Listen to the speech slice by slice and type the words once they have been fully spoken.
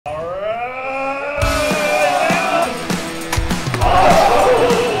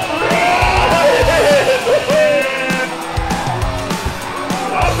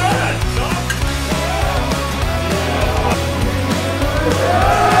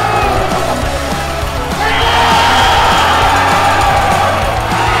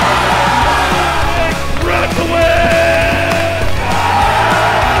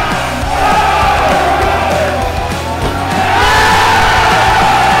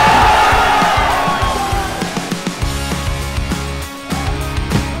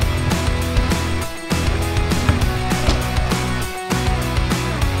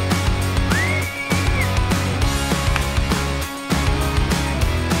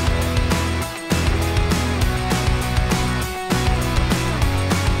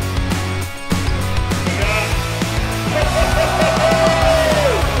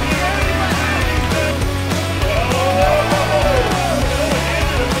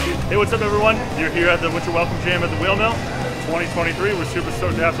what's up everyone? You're here at the Winter Welcome Jam at the Wheel Mill 2023. We're super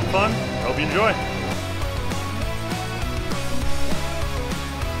stoked to have some fun. Hope you enjoy.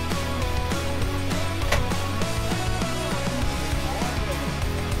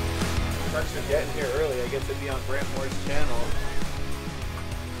 Thanks for getting here early. I get to be on Brant Moore's channel.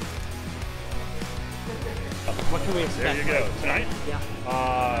 What can we expect? There you go. Tonight?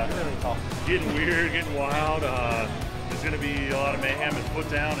 Yeah. Really tall. Getting weird, getting wild. There's going to be a lot of mayhem and foot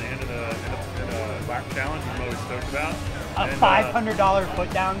down and in a back challenge I'm always stoked about. A $500 foot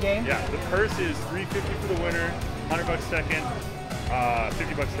down game? Yeah, the purse is $350 for the winner, $100 second,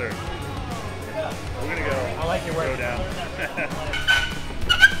 $50 third. We're going to go. I like your work. Go down.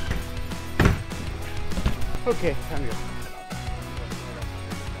 Okay, time to go.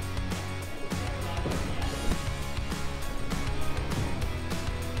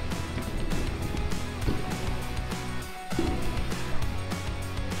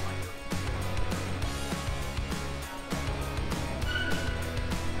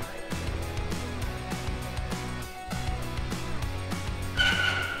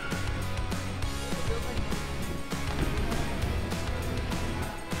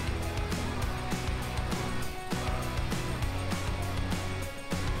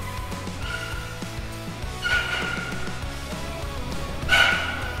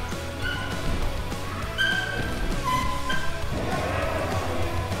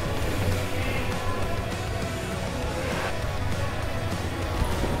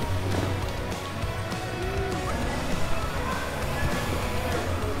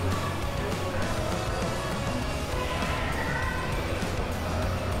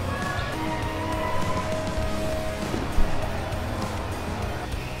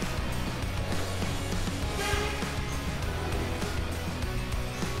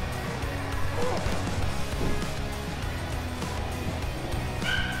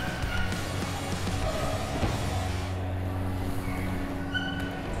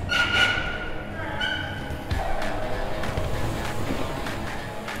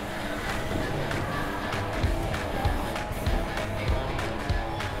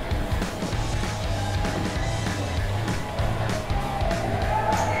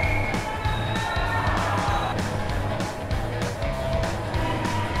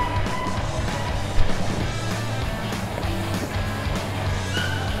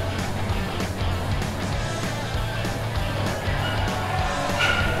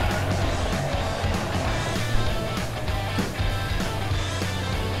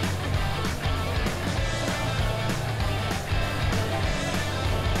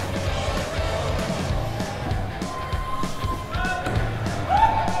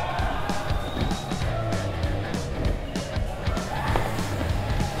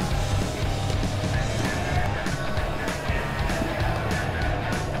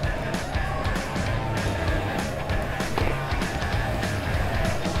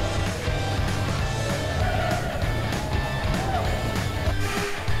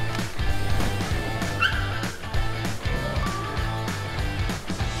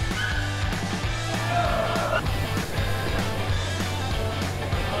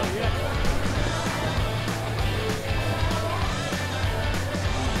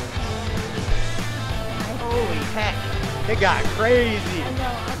 It got crazy.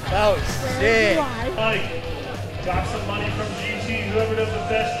 That was sick. Mike, got some money from GT. Whoever does the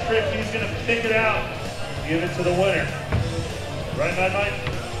best trick, he's going to pick it out. Give it to the winner. Right, Mike?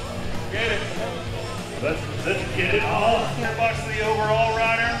 Get it. Let's get it all. $100 for the overall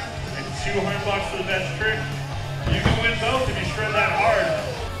rider and $200 for the best trick. You can win both if you shred that hard.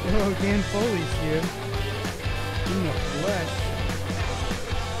 Oh, Dan Foley's here. In the flesh.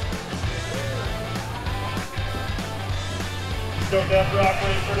 Stoked up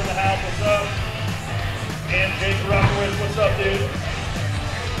Rockaway in the house, what's up? And Jake Rockaway, what's up, dude?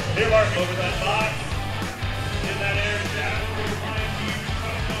 Here, Mark, over that box. In that air shot, behind you.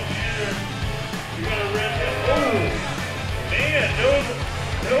 You got a red head. Oh! Man, nose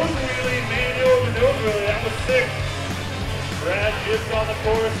wheelie, man, nose wheelie, that was sick. Brad Gibbs on the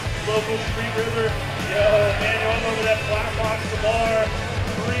course, local street river. Yo, man, you all over that flat box, the bar.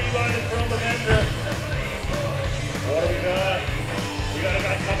 3 by the from the vendor. What do we got? We got a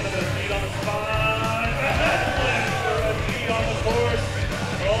guy coming to the feet on the spine. A knee on the course.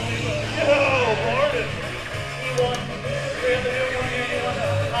 Yo, Martin. He won.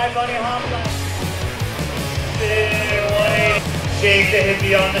 Hi, Bunny Hopla. Big one. Jake the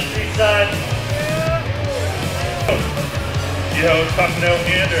hippie on the street side. Yo, tough no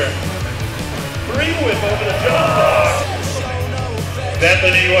hander. 3 whip over the jump box.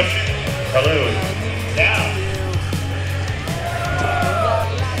 Bethany, what you? Hello. Down.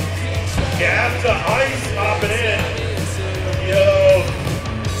 to ice hopping in. Yo,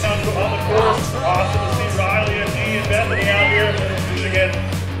 sounds on the course. Awesome to see Riley and Dee and Bethany out here. Again.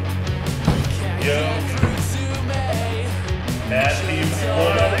 Yo. Bad team.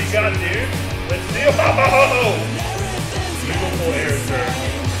 What do you got, dude? Let's see. Oh! Beautiful air serve.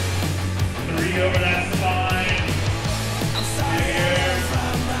 3 over that spine. Here.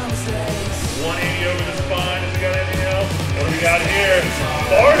 180 over the spine. Has he got anything else? What do we got here?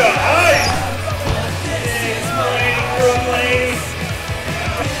 Florida ice! Big from Lane.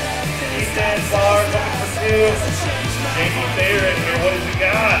 Ethan Barr looking for 2. Jamie Thayer in here. What has he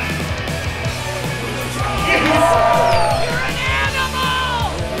got? You're an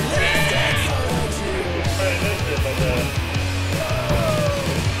animal! I missed it, but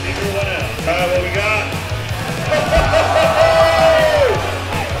figure one out. Alright, what we got?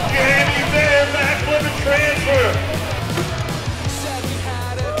 Jamie Thayer, backflip and transfer.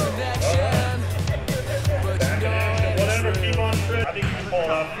 Whatever, keep on trip. I think you can pull it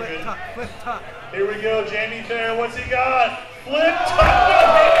off. Flip tuck. Here we go, Jamie Thayer. What's he got? Flip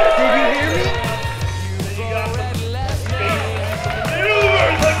tuck. Did you hear me? He got some space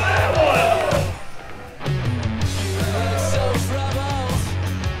maneuvers like that one.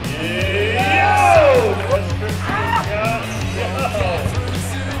 Yo! What's Christian got?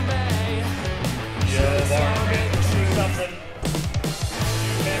 Yo, Mark, do something.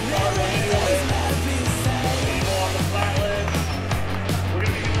 You can't start running into it. People on the flat ledge. We're going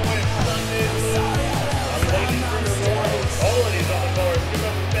to be giving away Sunday blue. I'm waiting for the Lord. All of these on the course. Give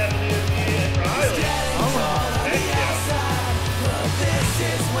up with Bethany and Riley. Heck yeah.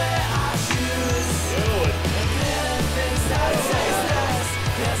 Do it.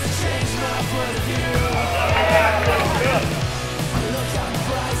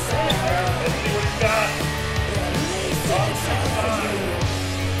 Let's see what he's got.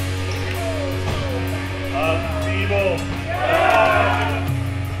 Feeble.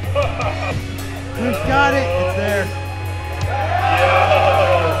 Who's got it? It's there.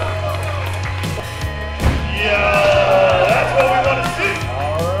 Yo, that's what we want to see.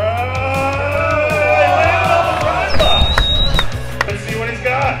 All right, landed on the prime box. Let's see what he's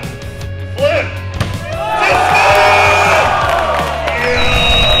got. Flip.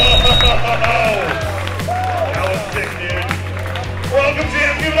 That was sick, dude. Welcome,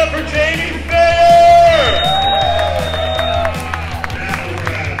 Jam. Give it up for Jamie Thayer.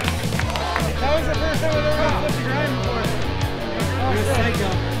 That was the first time I've ever flipped the grind before. It was psycho.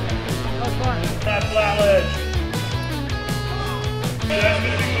 That was fun. That flat ledge. That's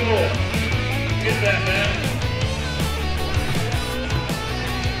gonna be cool. Get that, man.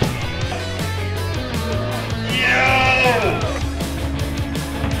 Yo!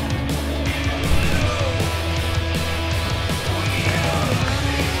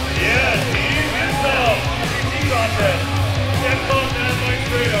 Yeah, team yourself. Team contest. Step on that Mike's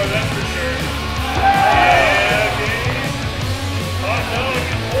radar, that's for sure. Yeah, team. Hot dog, you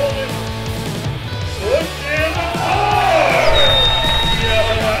can hold it. Push in the bar. Yeah,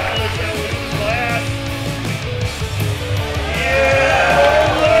 that looks like it was glass. Yeah,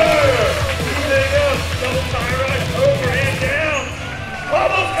 over. There you go. Double tie ride, over and down.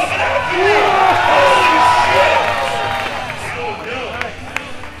 Bubbles coming after you. Holy shit. Go.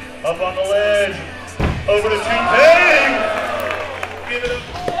 Up on the ledge. Over to Tupang. Give it up.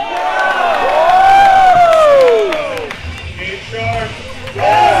 Game sharp.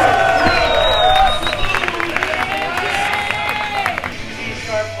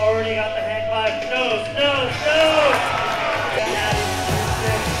 T-Sharp already got the hand clap. No.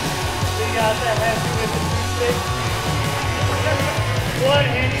 We got the heavy with the 2-stick. One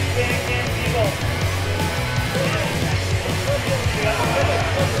handy stand people.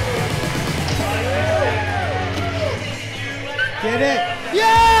 Get it?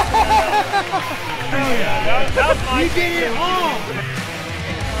 Yeah! Hell yeah, that was my You did it all!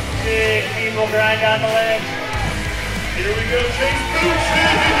 Big people grind down the ledge. Here we go, Chase Bootsy!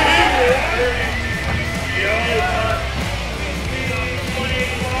 Yo,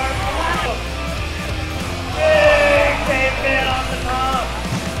 180 bar. Big tape man on the top.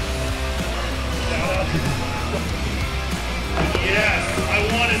 Shout out. Yes, I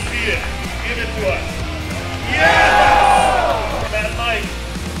want to see it. Give it to us. Yes! That Mike.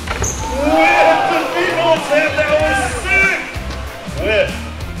 Whip the people tap. That was sick. Whip.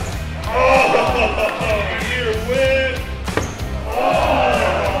 Oh, here whip. Oh.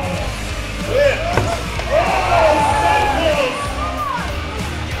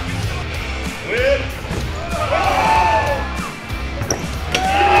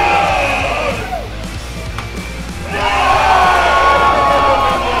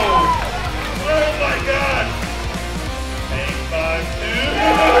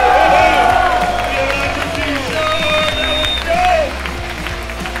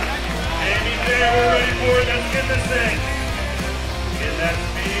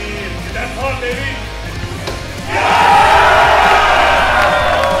 That's hot, baby.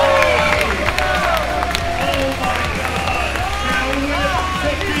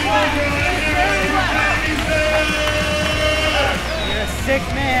 You're a sick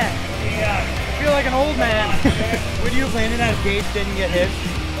man. Yeah. I feel like an old man. When you landed at a gate, didn't get hit?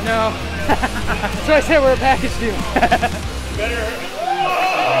 No. So I said we're a package deal. Better.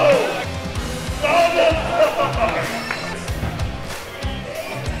 Whoa! Double!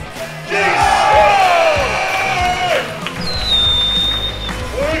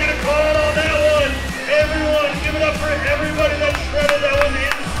 We're gonna call it on that one. Everyone, give it up for everybody that shredded. That was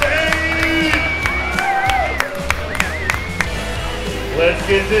insane. Let's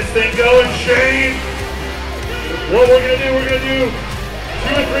get this thing going, Shane. What we're gonna do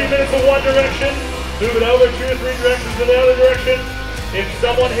 2 or 3 minutes in one direction, move it over 2 or 3 directions in the other direction. If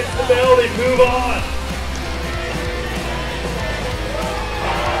someone hits the bell, they move on.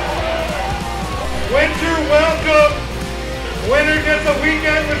 Winter welcome. Winner gets a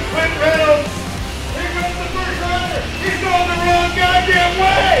weekend with Clint Reynolds. Here comes the first rider. He's going the wrong goddamn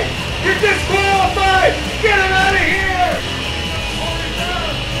way. You're disqualified. Get him out of here.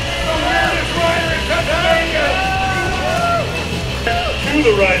 The weirdest rider in Pennsylvania. To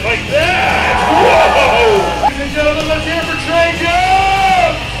the right, like that! Whoa! Ladies and gentlemen, let's hear it for Trey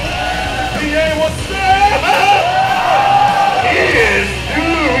Jones! PA, what's up? He is,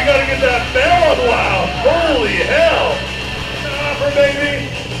 dude, we gotta get that bell unwound. Holy hell! Stopper,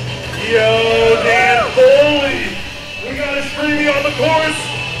 baby! Yo, Dan Foley! We got a Streamy on the course!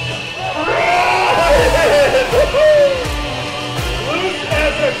 Loose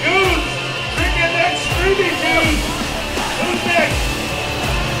as a goose! Drinking that Streamy juice! Who's next?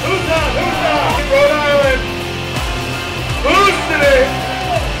 Who's on? Rhode Island. Who's today?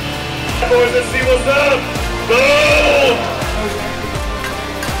 Boys, let's see what's up. Boom!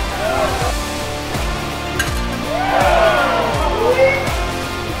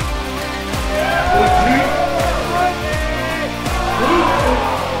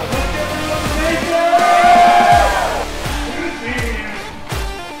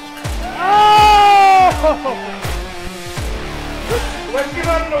 Let's give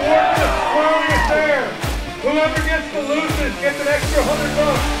out an award for the squirreliest there. Whoever gets the looses gets an extra $100.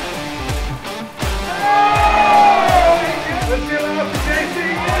 Let's give it up to JC.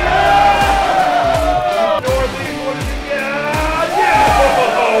 Northeast, what did you get? Yeah!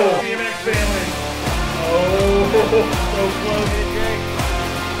 BMX family. Oh, so close.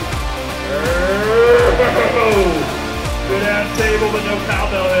 Good ass table, but no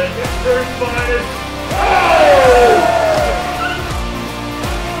cowbell head. Pittsburgh's finest. Oh!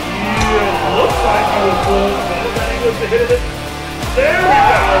 Looks like he was close, but that he was the hit of it. There we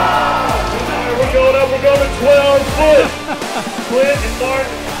go. Now we're going up, we're going to 12 foot. Clint and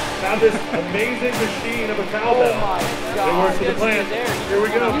Martin have this amazing machine of a cowbell. Oh my God. It works for the plant. Here we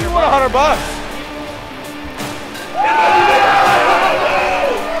go. You want $100?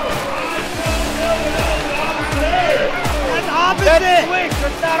 That's opposite. That's switch,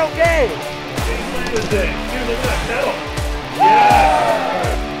 that's not okay. Dude, look at that pedal. Yeah.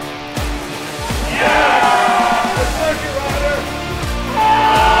 Yeah! The circuit rider! Oh!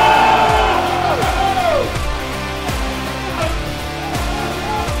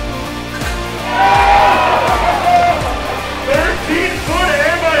 13-foot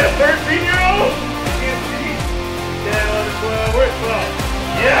air by a 13-year-old? You can't see. 10, 11, 12, we're at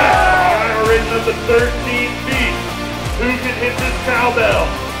 12. Yes! Alright, we're raising up to 13 feet. Who can hit this cowbell?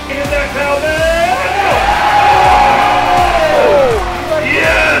 Hit that cowbell! Oh!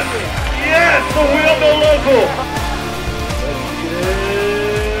 Yes! Yes, the Wheelmill local. Let's get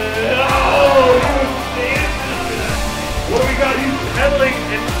it. Oh, he was dancing. What do we got? He's pedaling.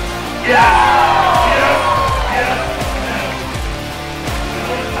 And yes, yes, yes.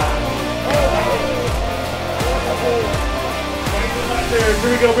 There.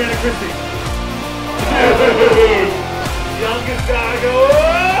 Here we go, Brandon Christie. Dude, youngest guy go.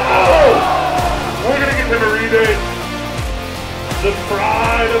 Oh! We're gonna give him a rebate. The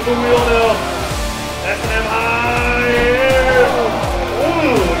pride of the wheel mill. S&M high air.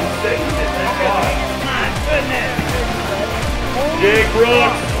 Ooh, he's taking it. My goodness. Jake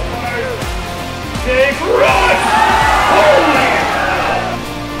Brooks. Jake Brooks. Holy hell.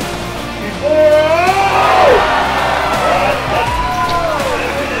 Before. Oh!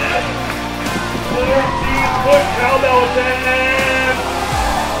 14-foot cowbell attack.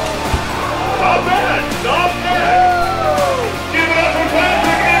 Not bad. Not bad.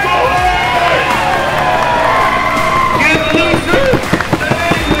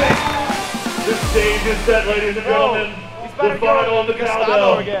 Stage is set, ladies and gentlemen. He's about the to go final of the Gustavo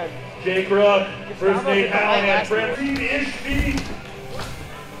cowbell. again. Jake Rupp versus Nate Hallahan. Brimstone feet.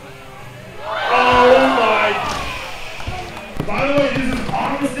 Oh my. By the way, this is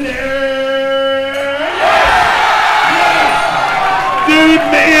opposite air. Yes! Dude,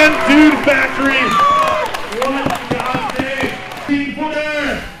 man, dude factory. What goddamn feet for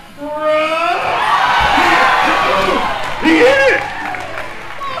air. He hit it!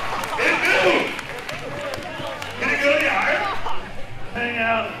 It moved! Can it go any higher? Hang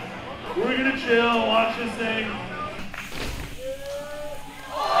out. We're gonna chill, watch this thing.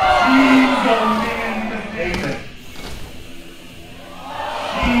 She's a man David.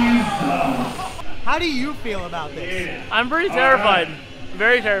 Jesus. How do you feel about this? I'm pretty terrified.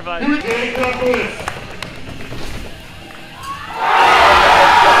 Very terrified. Jake Rupp.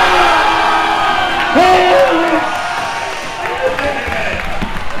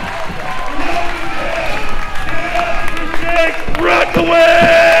 Rock the way!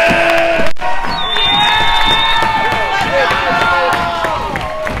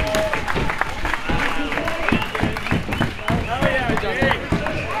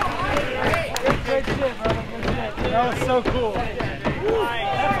 That was so cool.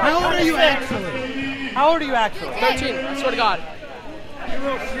 How old are you actually? How old are you actually? 13, I swear to God. You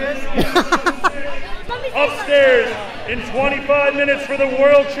little shit. Upstairs in 25 minutes for the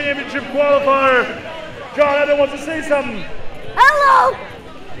World Championship qualifier. John Evan wants to say something. Hello!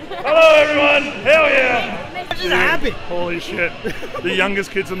 Hello, everyone. Hell yeah. What just happened? Holy shit. The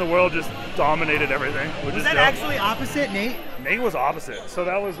youngest kids in the world just dominated everything. Was that actually opposite, Nate? Nate was opposite. So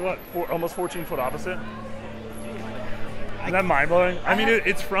that was what? Almost 14 foot opposite? Isn't that mind blowing? I mean,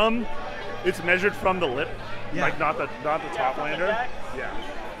 it's measured from the lip. Yeah. Like not the top lander. Yeah.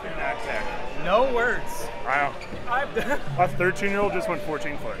 No words. I know. A 13-year-old just went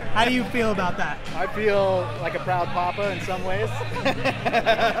 14 foot. How do you feel about that? I feel like a proud papa in some ways.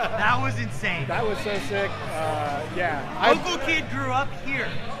 That was insane. That was so sick. Yeah. Local kid grew up here.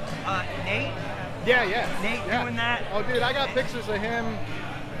 Nate? Yeah. Nate doing that? Oh, dude, I got pictures of him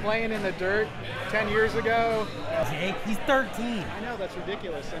playing in the dirt 10 years ago. Jake, he's 13. I know, that's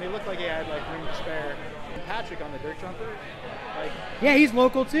ridiculous. And he looked like he had like room to spare. And Patrick on the dirt jumper, like, Yeah, he's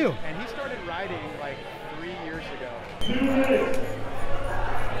local too. and he started riding like 3 years ago. 2 minutes.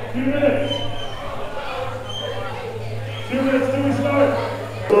 2 minutes. 2 minutes till we start.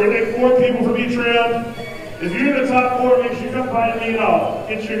 We're gonna take 4 people from each round. If you're in the top 4, make sure you come find me and I'll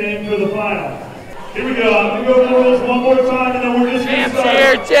get your name for the final. Here we go. I'm gonna go over the rules one more time and then we're just gonna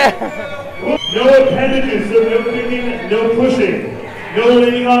start. No appendages, so no kicking, no pushing. No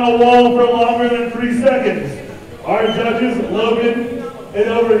leaning on a wall for longer than 3 seconds. Our judges, Logan, and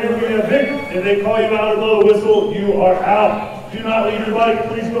over here we have Vic. If they call you out or blow a whistle, you are out. Do not leave your bike.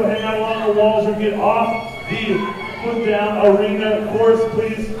 Please go hang out along the walls or get off the put-down arena course,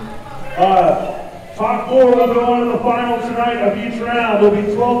 please. Top 4 will go on to the final tonight of each round. There'll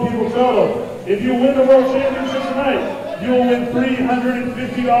be 12 people total. If you win the World Championship tonight, you will win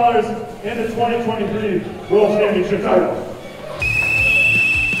 $350 in the 2023 World Championship title.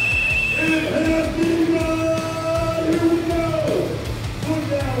 Here we go. Put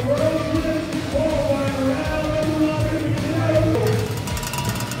down World Championship qualifying round number 1.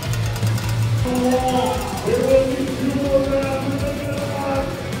 There will be 2 more rounds.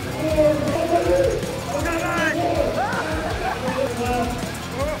 4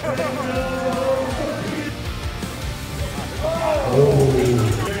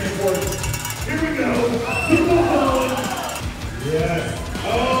 Here we go. Keep on going. Yes.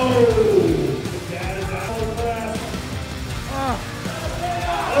 Oh. That is out of fast.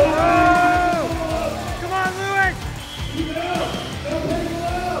 Oh. Come on, Lewis! Keep it out. Don't take it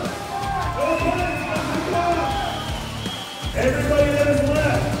out. Everybody that is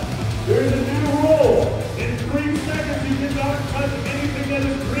left, there is a new rule. In 3 seconds, you cannot touch anything that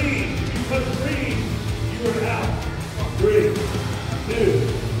is green. If you touch green, you are out. 3, 2,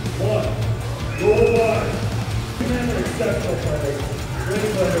 1. Goal line. Men are exceptional players. Great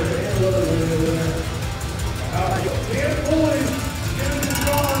players. And another winner. And boys, get it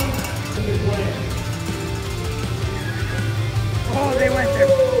strong. Good play. Oh, they went there.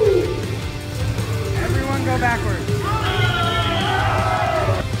 Everyone go backwards.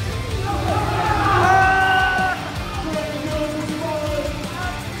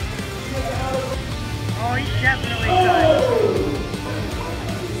 Oh, he's definitely done.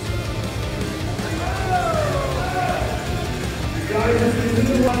 Guys, this is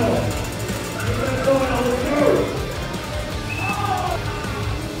the final. Let's go.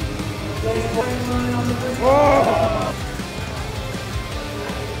 Whoa!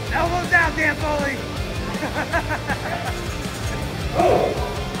 Elbows down, Dan Foley!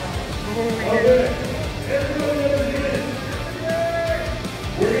 Okay. Everyone over here.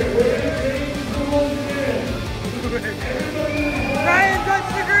 We're going to take the rules again. Everybody Ryan, touch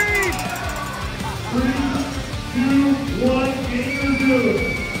the green! 3, 2, 1, game resumed.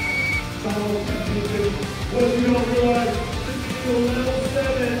 What you don't realize, this is level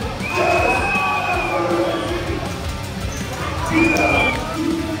 7.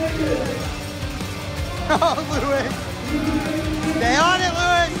 Oh, Lewis! Stay on it,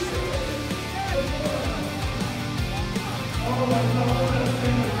 Lewis!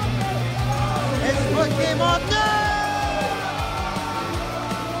 His foot came off. No!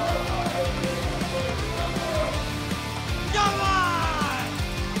 Come on!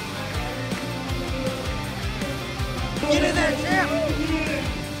 Get in there, champ!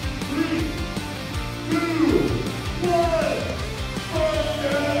 3, 2, 1.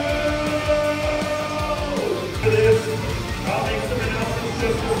 I'll make some announcements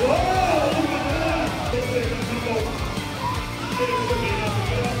just for look at that!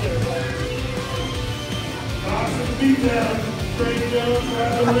 Knock some feet down. Straight Jones,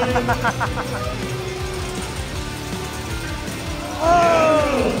 grab the ring.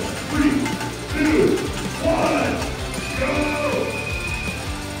 Oh! 3, 2, 1, go!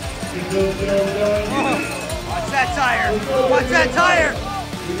 Get those down, guys. Watch that tire! Watch that tire!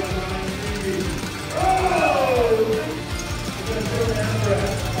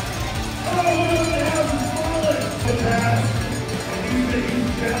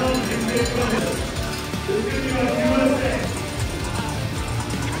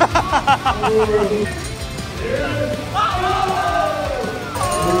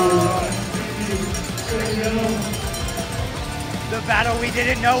 The battle we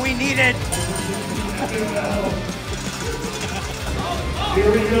didn't know we needed. Here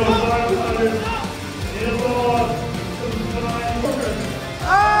we go, 500. In the ball.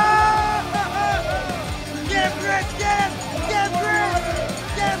 Get him, Rich! Get him! Get him, Rich!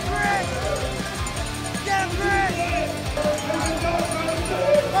 Get him, Rich! Get him, Rich!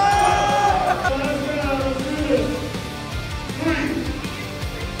 Let's do this. 3,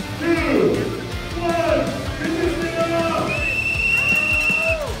 2, 1. Get this thing up.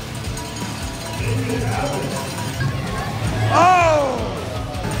 Make it happen. Oh!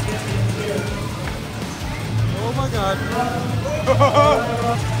 Oh my God.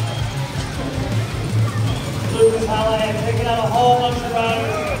 Lucas Hallahan picking out a whole bunch of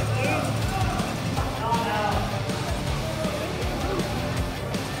riders.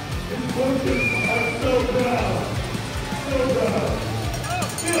 These coaches are so proud. So proud.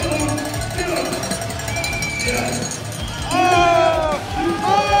 Get him. Get him. Yes.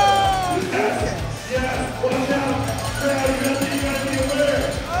 Yes. Watch out. Crowd, you gotta be aware.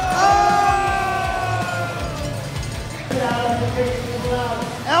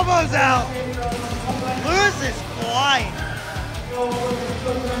 Elbows out. Lewis is flying.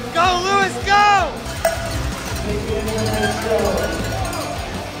 Go, Lewis, go!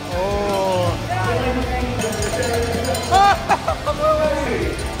 Oh.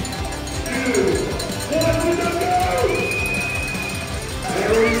 2, 1, we go!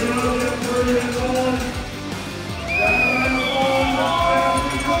 There we go. That further is on.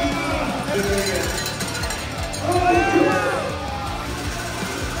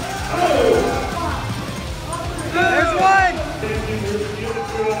 There's one!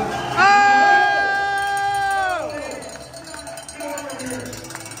 Oh!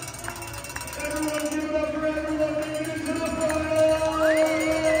 Everyone give it up for everyone making it to the final!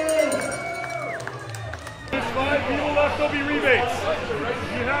 There's 5 people left, there'll be rebates.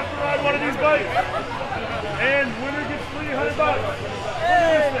 You have to ride one of these bikes. And winner gets $300.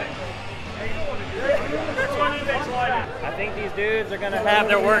 I think these dudes are going to have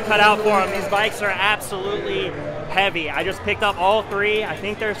their work cut out for them. These bikes are absolutely heavy. I just picked up all 3. I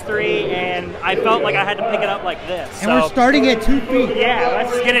think there's 3, and I felt like I had to pick it up like this. And we're starting at 2 feet. Yeah,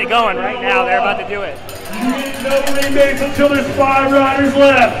 let's get it going right now. They're about to do it. You get no rebates until there's 5 riders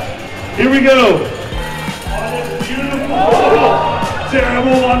left. Here we go. On this beautiful,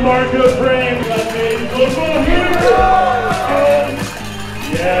 terrible on Marco's frame.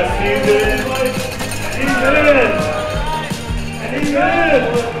 Yes, he's in. He's in. And he's in.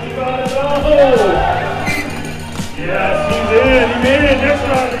 You gotta know. Yes, he's in. He made it. Next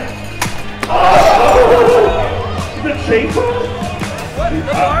rider. Oh! He's a chainsaw? What? The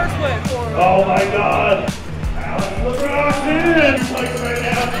bar split for him. Oh my God. Alex Lacrosse in. He's like right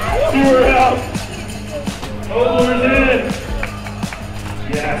now. 2 are out. Obler's in.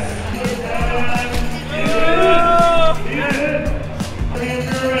 Yes. He's in.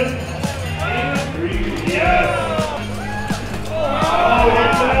 Endurance. And 3. Yes. Oh,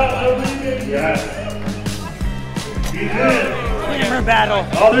 he's out. camera battle.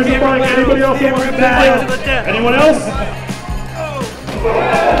 Oh, there's a bike. Anybody else that wants to take it? Anyone else?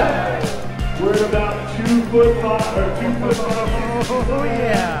 We're at about 2 foot 5 or 2 foot 5. Oh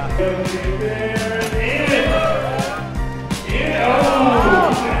yeah.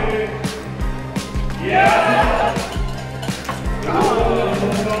 Yeah.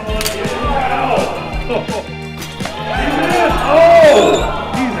 Oh,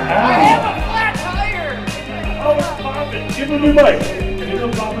 he's out. I have a flat tire. Oh, it's popping. Give him a new bike. Give him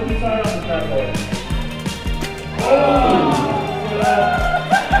a pop a new tire on this bad boy. Oh.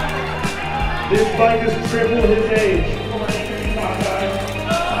 This bike is triple his age.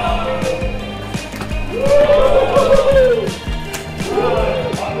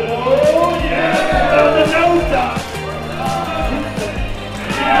 Oh yeah! About the nosedive!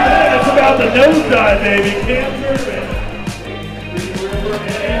 Yeah, it's about the nosedive, baby. Can't serve it.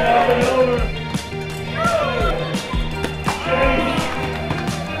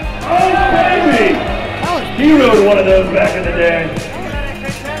 Oh baby! He rode one of those back in the day.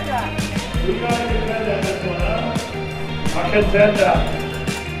 We got a contender this one, huh? A contender.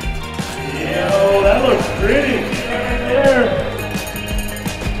 Yo, that looks pretty. Right there.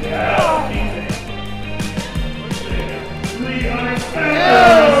 Yeah, easy. 300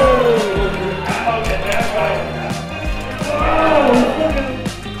 pounds. I'll get that right. Oh, look at it.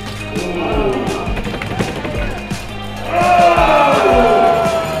 Oh!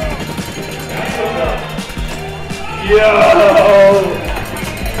 Yo!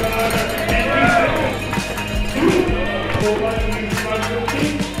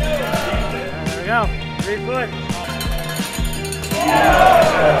 There we go. 3 foot.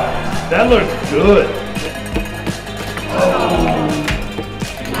 That looks good.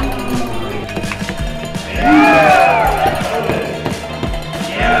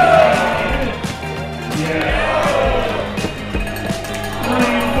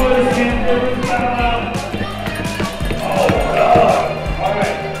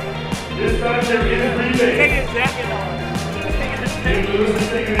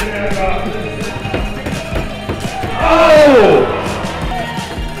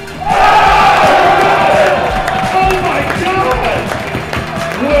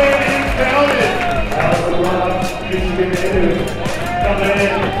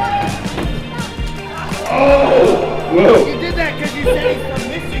 Oh. Whoa. You did that because you said he's from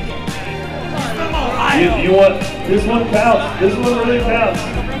Michigan. He's from Ohio. You want this one counts. This one really counts.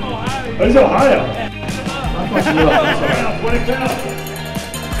 Oh, he's Ohio. What it counts?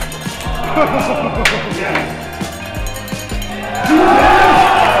 Yes.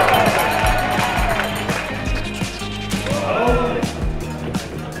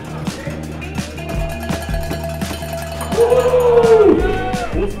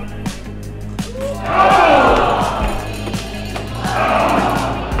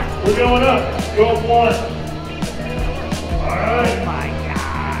 We're going up. Go up 1. All right. Oh my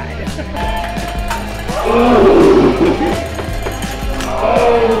God.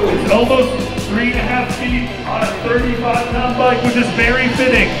 Oh, it's almost 3.5 feet on a 35-pound bike, which is very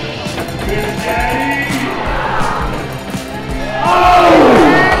fitting. Good daddy. Oh!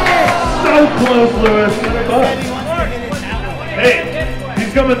 So close, Lewis. Hey,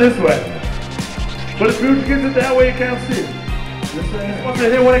 he's coming this way. But if Booch gets it that way, it counts too. This way, he's supposed to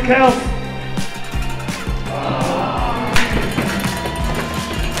hit when it counts.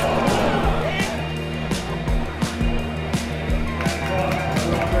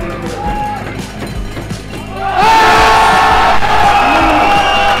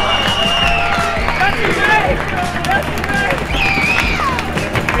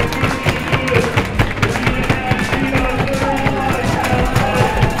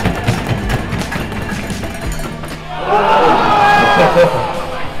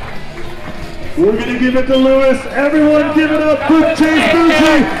 We're going to give it to Lewis. Everyone give it up for Chase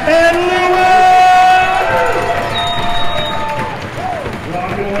Bucci and Lewis!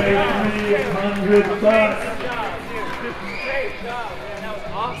 Walking away $300.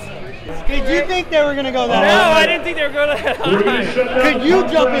 Did you think they were going to go that No, high? I didn't think they were going to. Could you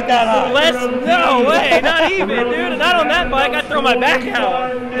jump it that high? No way, not even, dude. Not on that bike. I'd throw my back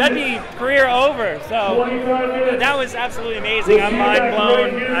out. That'd be career over. So that was absolutely amazing. I'm mind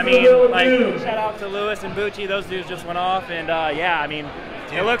blown. I mean, like, shout out to Lewis and Bucci. Those dudes just went off, and yeah, I mean,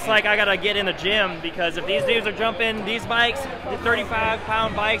 it looks like I gotta get in the gym because if these dudes are jumping these bikes, the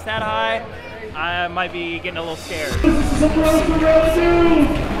 35-pound bikes that high, I might be getting a little scared.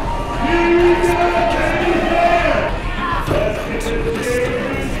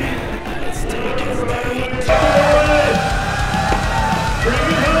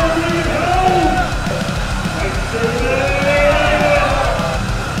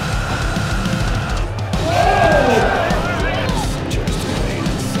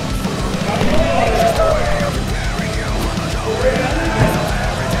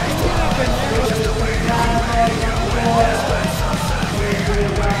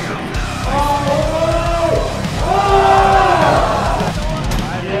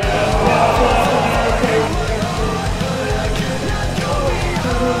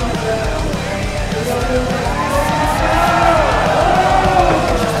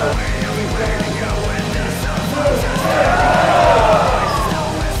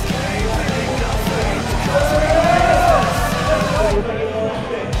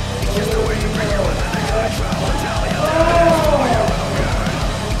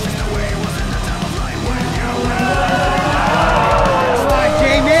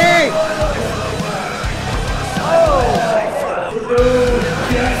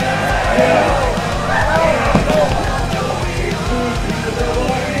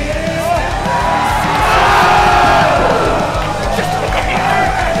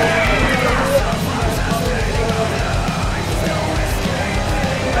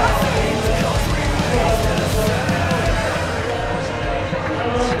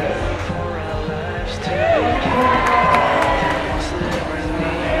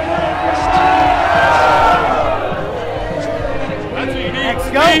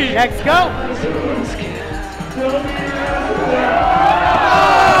 go. Next go.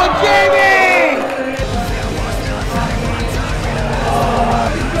 Oh, Jamie!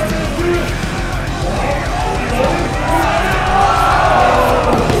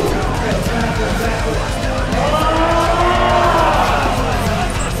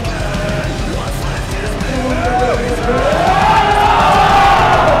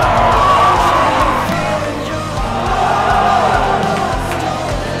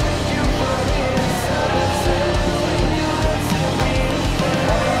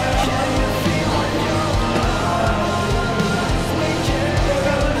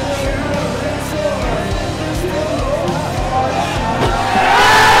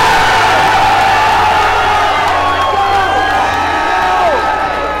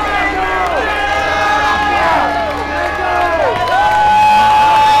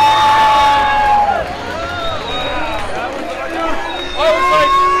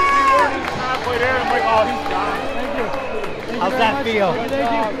 How's that feel?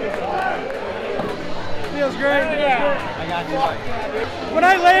 Feels great. I got you. When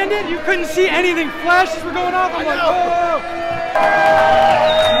I landed, you couldn't see anything. Flashes were going off. I'm like, whoa.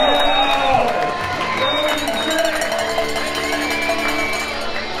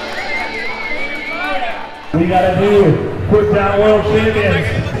 We got a new put down world champions.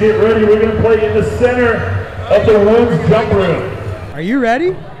 Get ready, we're going to play in the center of the women's jump room. Are you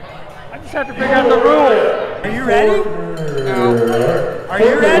ready? I just have to figure out the rules. Are you ready? No. Are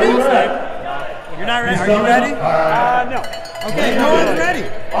you ready? You're not ready? Are you ready? No. Okay, no one's ready.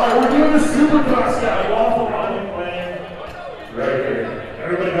 Alright, we're doing the supercross now. You all hold on and play right here.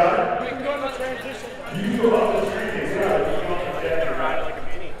 Everybody got it? We can go in the transition. You can go up the transition. You can ride it like a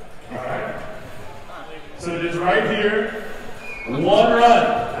mini. Alright. So it is right here. One run.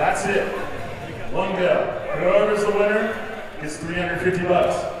 That's it. One go. Whoever's the winner gets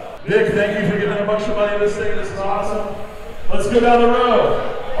 $350. Vic, thank you for giving a bunch of money to this thing. This is awesome. Let's go down the road.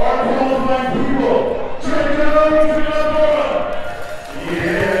 Our qualifying people. Check it out.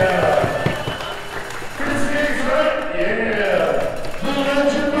 Yeah. Chris Gates, right? Yeah. The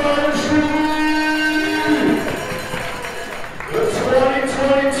legend the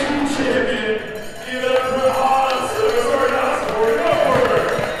 2022 champion. Give it up for Hans. Sorry, Hans.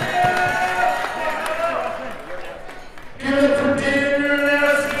 Give it up for Daniel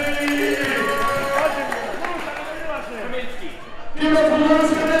Nasty. Give it up for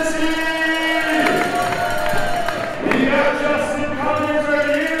Louis Kaminsky. We got Justin Cummings right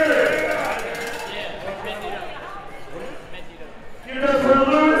here.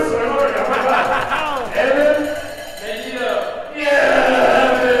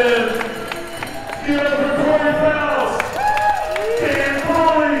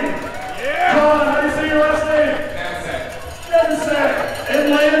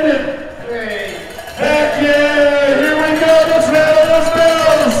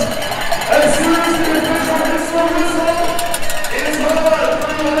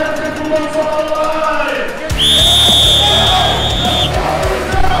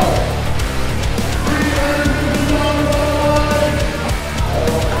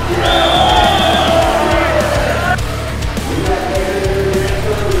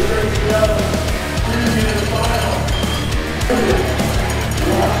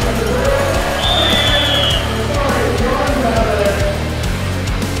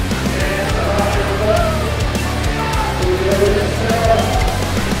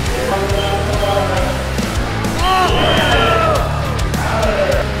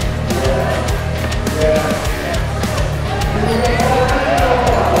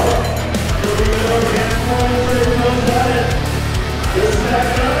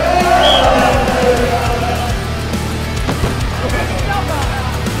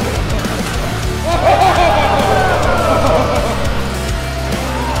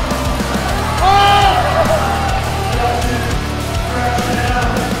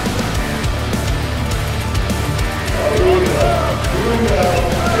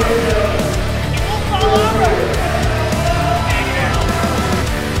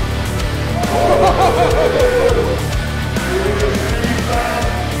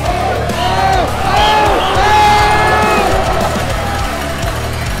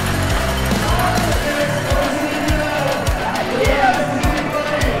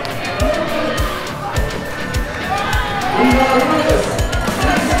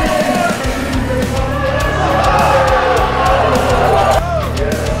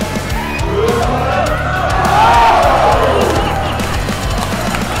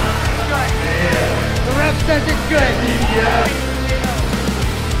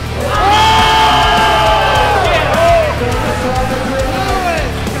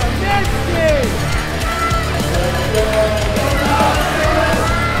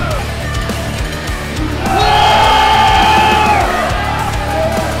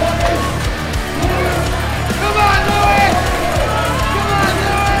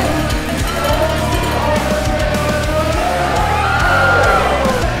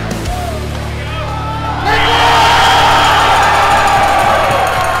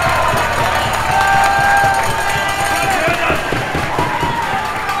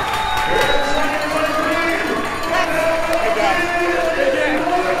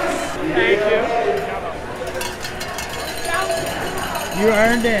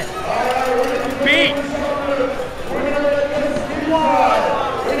 earned it. Beat.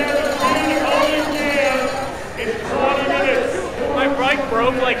 My bike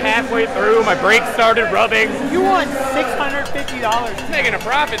broke like halfway through. My brakes started rubbing. You won $650. Making a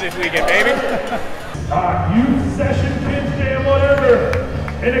profit this weekend, baby. Youth session, kids jam, whatever.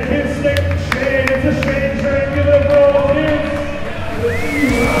 And a kid's stick chain. It's a chain train. Give it up for all the kids.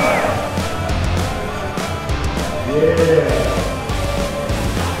 Yeah.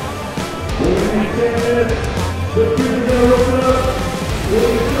 We're going to be 10 minutes. The kids are going to open up. We're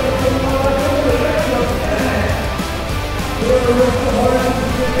going to come on over the next one. We're going to work the hardest to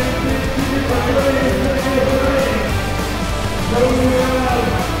get into the ready. It's going to get ready. Rolling around.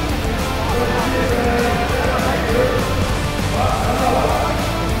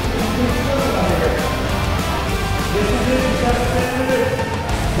 This is it. You got 10 minutes.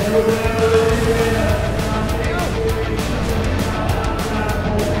 Then we're going to have a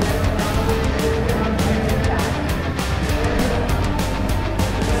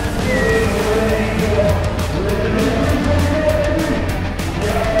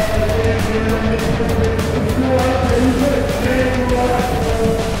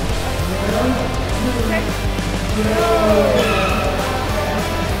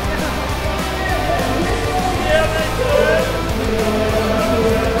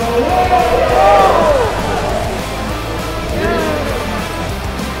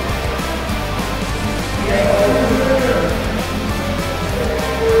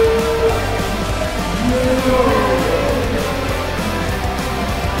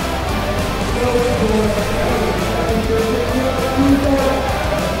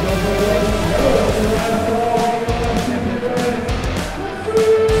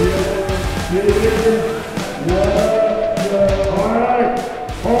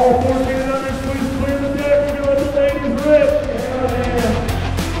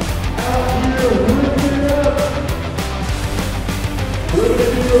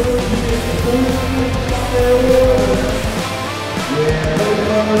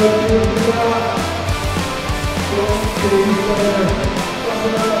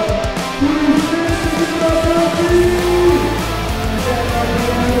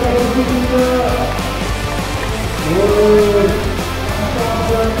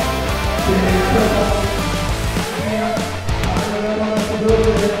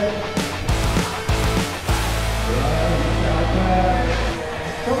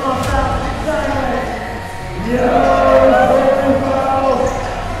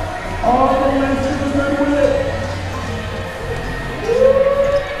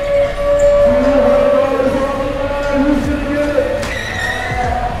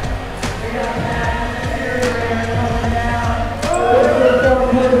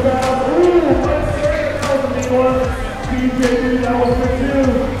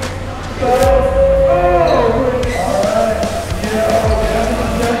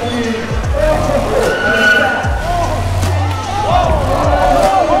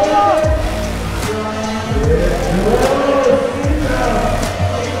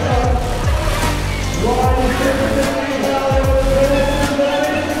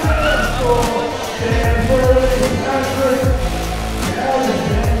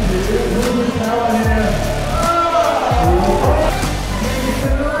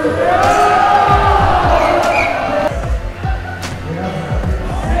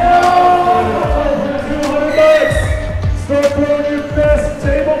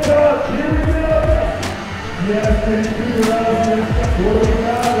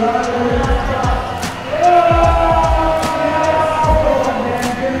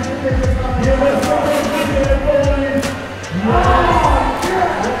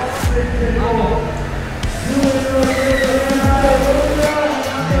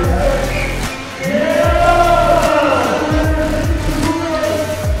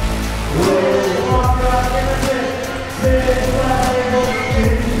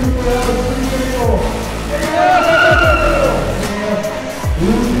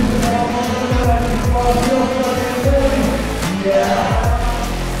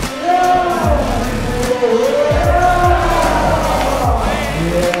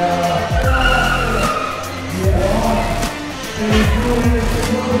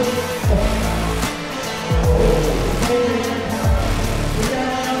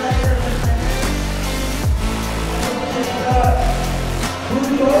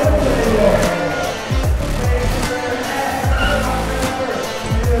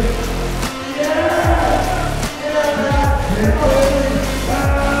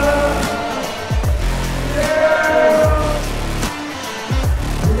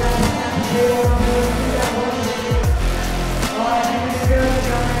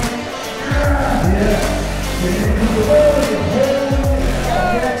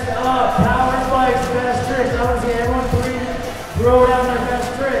throw down their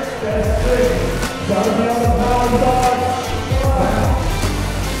best tricks. Best tricks. Gotta be on the power side.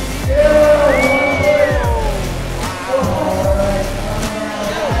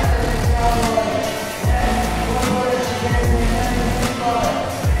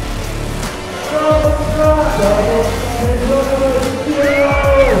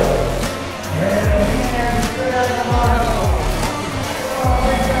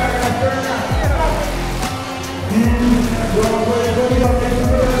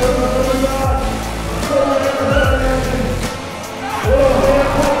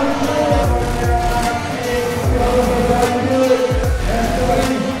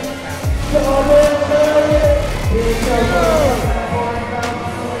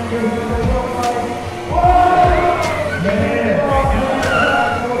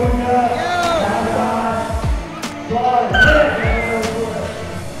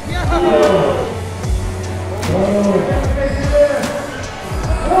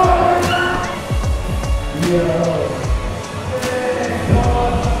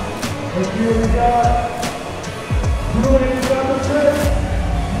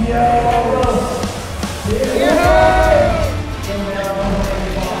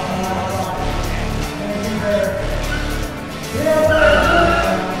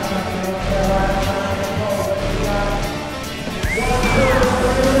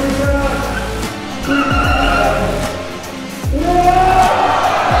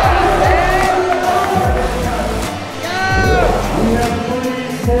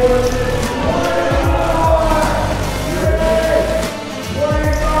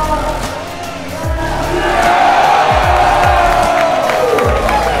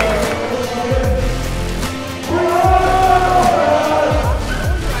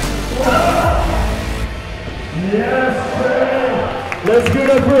 Let's give it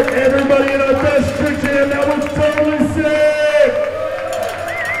up for everybody in our best trick jam. That was totally sick.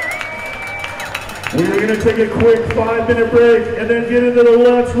 We're going to take a quick 5-minute break and then get into the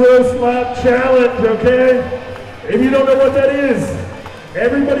Let's Roast Lap Challenge, okay? If you don't know what that is,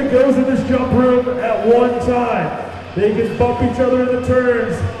 everybody goes in this jump room at one time. They can bump each other in the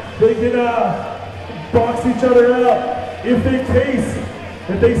turns. They can box each other out. If they taste,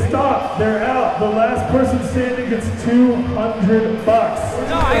 if they stop, they're out. The last person standing gets $200. No,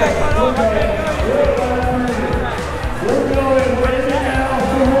 I got cut off. We're going right now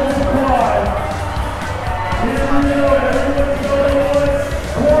for whole supply. Here we go, everyone's going.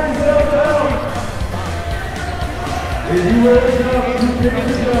 Corey's out. If you were looking up, you pick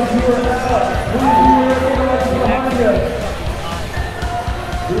this up, you are out. If you were looking up behind you.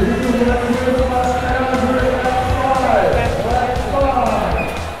 This is the last one of last round. We're at 5. Last 5.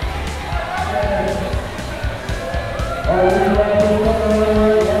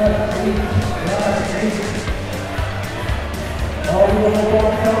 All we left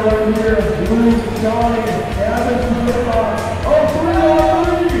walk out right here. Luke, Johnny, Adams to the box. Oh, 3 on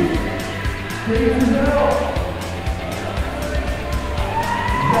 3. James is out.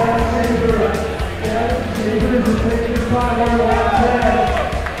 David is taking his time on the last 10.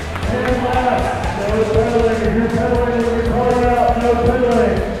 10 laps. No pedaling. If you're pedaling, you're calling out. No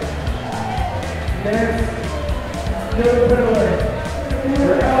pedaling. Next. No pedaling.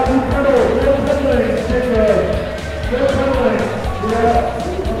 You're out. You pedal. No pedaling. No pedaling. Yeah,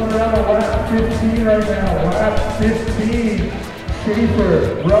 coming around on lap 15 right now. Lap 15. Schaefer,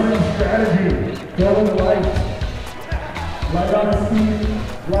 running strategy. Go with the light. Light on the seat.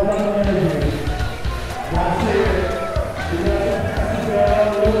 Light on the energy. That's it. We got to pass it down.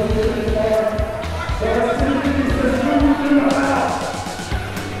 Little bit of the bar. That's it. Let's move through the lap.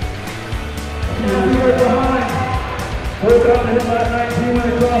 You're right behind. We're about to hit lap 19 when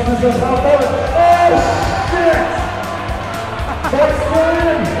it crosses us. How far? Oh, shit! That's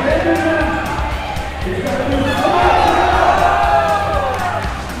flying!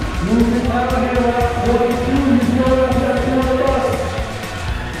 Moving down here, lap 42, he's going up that corner bus.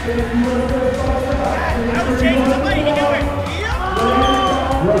 If you want to go I was changing the lane, you got it!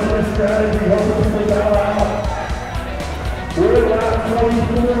 Running a strategy, helping people dial out. We're at lap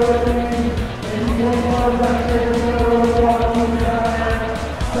 24, I think. And he's going hard back there, we're going to walk moving down there,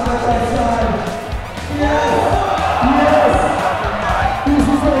 side by side. Yes! Yes! This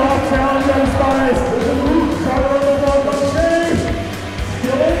is the rock challenge that inspires. There's a loop, try to run the ball by change.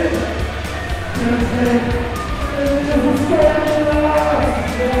 Still in it. And there's a start in the last.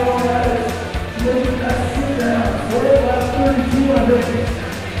 Look at that sit down. We're at lap 32, I think.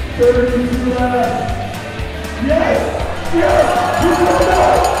 32 laps. Yes! Yes! You can go!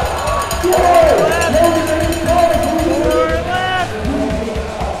 Whoa! Logan, there's a car. Four laps.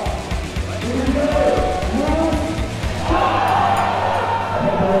 Here we go.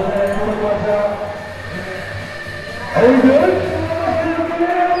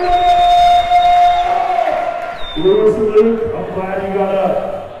 glad you got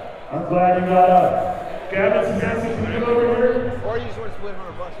up. I'm glad you got up. Gavin, Suzanne, can you come over here? Or you just want to split $100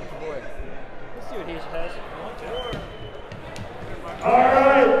 with the boy. Let's see what he has. All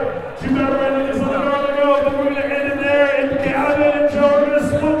right, two veterans on the go, but we're going to end it there. And Gavin and Joe are going to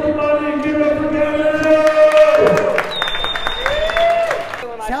split the money and give it up for Gavin and Joe.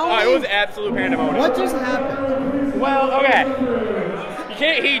 Tell me, it was absolute pandemonium. what just happened? Well, okay.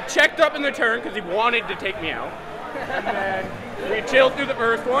 He checked up in the turn because he wanted to take me out. And then we chilled through the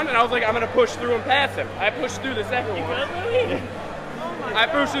first one, and I was like, I'm going to push through and pass him. I pushed through the second one. I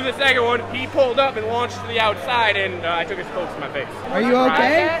pushed through the second one. He pulled up and launched to the outside, and I took his spokes to my face. Are you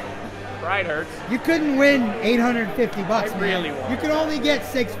okay? Pride hurts. You couldn't win $850, man. really won. You could only get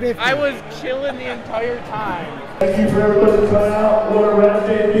 $650. I was chilling the entire time. Thank you for everybody for coming out. What a rad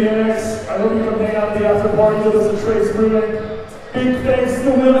day at BMX. I hope you come hang out at the after party with us at Trace Brewing. Big thanks to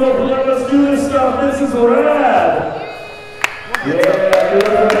Will for letting us do this stuff. This is rad. Yeah, good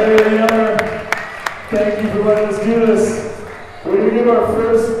luck everybody other. Thank you for letting us do this. We're going to give our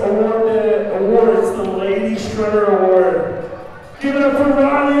first award. It's the Lady Shredder Award. Give it up for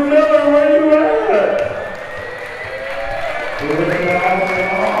Ronnie Miller. Where you at?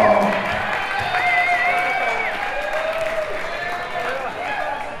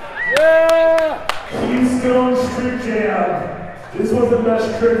 Yeah! Keystone Street Jam. This was the best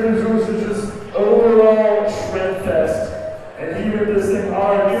trick. This was just overall shred fest. And he ripped this thing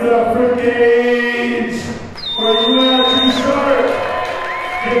hard. Give it up for Gage. Where you at, T-Shark?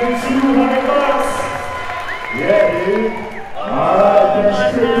 Give him $200. Yeah, dude. Alright, best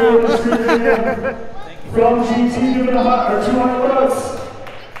trick of the Street Jam. From GT, give it $200.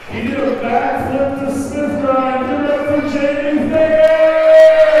 He did a backflip to Smith grind. Give it up for Jamie Fair.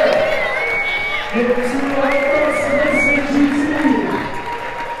 Give it $200 to Mr. GT.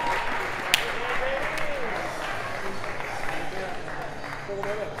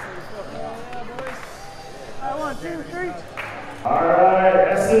 Alright,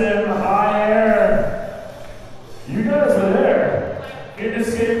 S&M High Air. You guys are there. Get your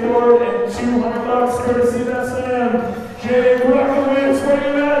skateboard and $200 courtesy of S&M. Jay Rockowitz, where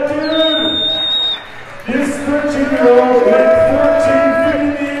you at, dude? This 13-year-old went 14 feet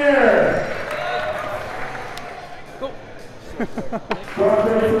in the air. Rock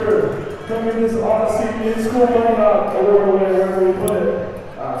Racer, come in this Odyssey in-school money award away wherever we put it.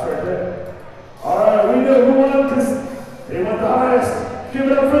 It's right there. Alright, we know who won because they went the highest. Give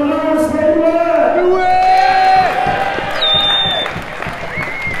it up for Lewis, where you at?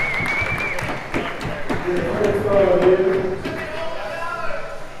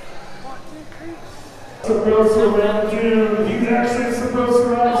 Supposed to run, dude. He's actually supposed to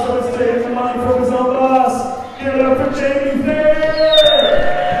run, so let's take the money from his own boss. Give it up for Jamie Fair.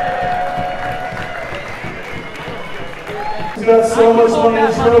 He's got so much money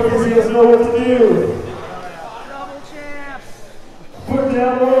in trophies, he doesn't know what to do. Double champs. Put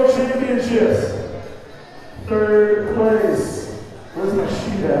down world championships. Third place. Where's my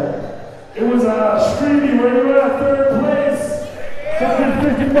sheet at? It was Streamy, where you at? Third place.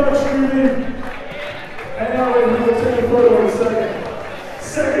 $150, Streamy. And now we'll take a photo in a second.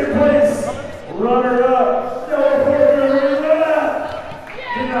 Second place, runner up. Noah Porter, where you at?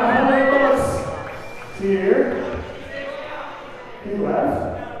 Getting $100. Here. He left.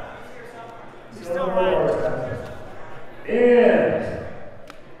 He's still right. And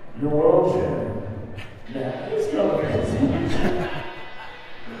your world champion. Now, he's going.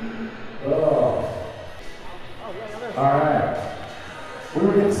 Oh. All right. We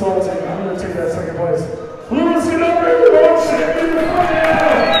were consulting. I'm going to take that second place. Lewis, get over here, world champion.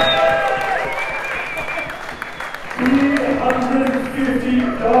 $350.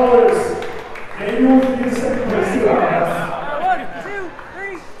 Maybe we'll get second place. 1, 2,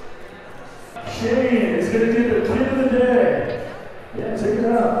 3. Shane is going to get the kid of the day. Yeah, check it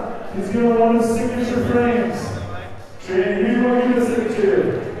out. He's going to want his signature frames. Shane, who do you want to give a signature?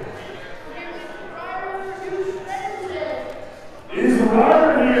 Is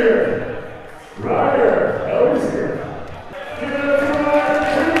Ryder here? Ryder, Elvis here. Give it up for Ryder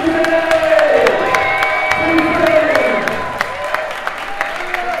today!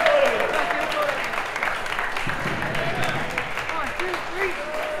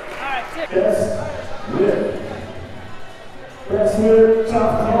 Best whip,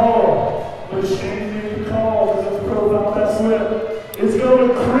 top call. But Shane made the call because it's profile best whip. It's going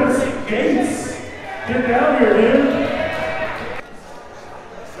to Chris Gates. Get down here, dude.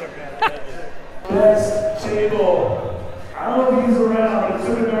 Best table. I don't know if he's around, but it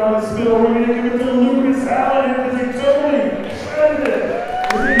took him around the spill. We're going to give it to Lucas Allen here because he totally shredded it.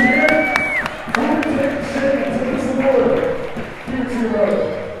 Is he here? We're going to take Shane to this award.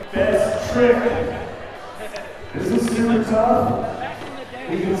 best trick. This is super tough.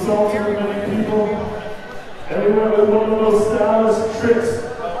 We consulted with many people. Everyone with one of the most stylish tricks.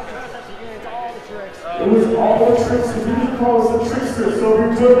 It was all the tricks. We didn't call us the trickster. So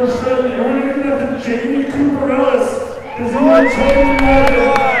we took and shredded. And we're going to have to Jamie Cooper Ellis. Because he was totally mad.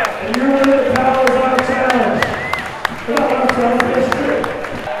 And you're one of the Powers Life Challenge. Come on, best trick.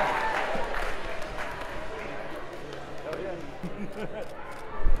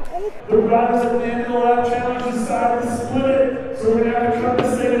 The riders at the end of the lap challenge decided to split it, so we're going to have to cut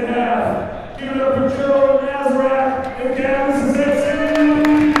this thing in half. Give it up for Joe, Nazareth, and Gavin Sissy!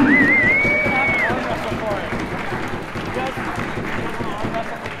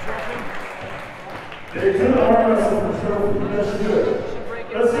 They could arm wrestle for the trophy, but let's do it.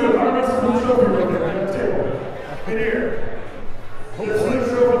 Let's do it. Arm wrestle for the trophy right there on the table. In here. Let's do the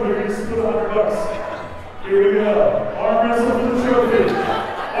trophy. We're going to split $100. Here we go. Arm wrestle for the trophy.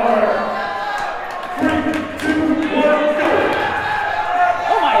 All right. 3, 2, 1, go!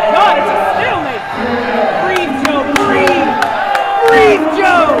 Oh my God, it's a stalemate! Breathe, Joe, breathe! Breathe,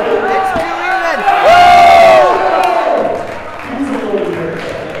 Joe! It's too even!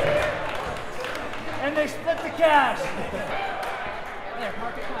 And they split the cash!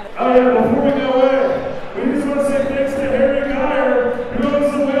 All right, before we go away, we just want to say thanks to Harry Geyer, who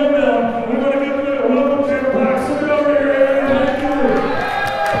owns the wheel mill. We want to give him a welcome to your black. So get over here, Harry. Thank you.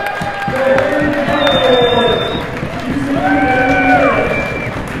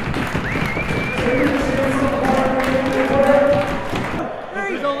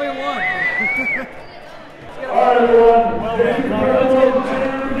 There's only one. All right, everyone. Thank you very much.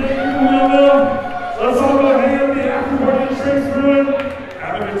 Let's all go hang out the after party tricks through it.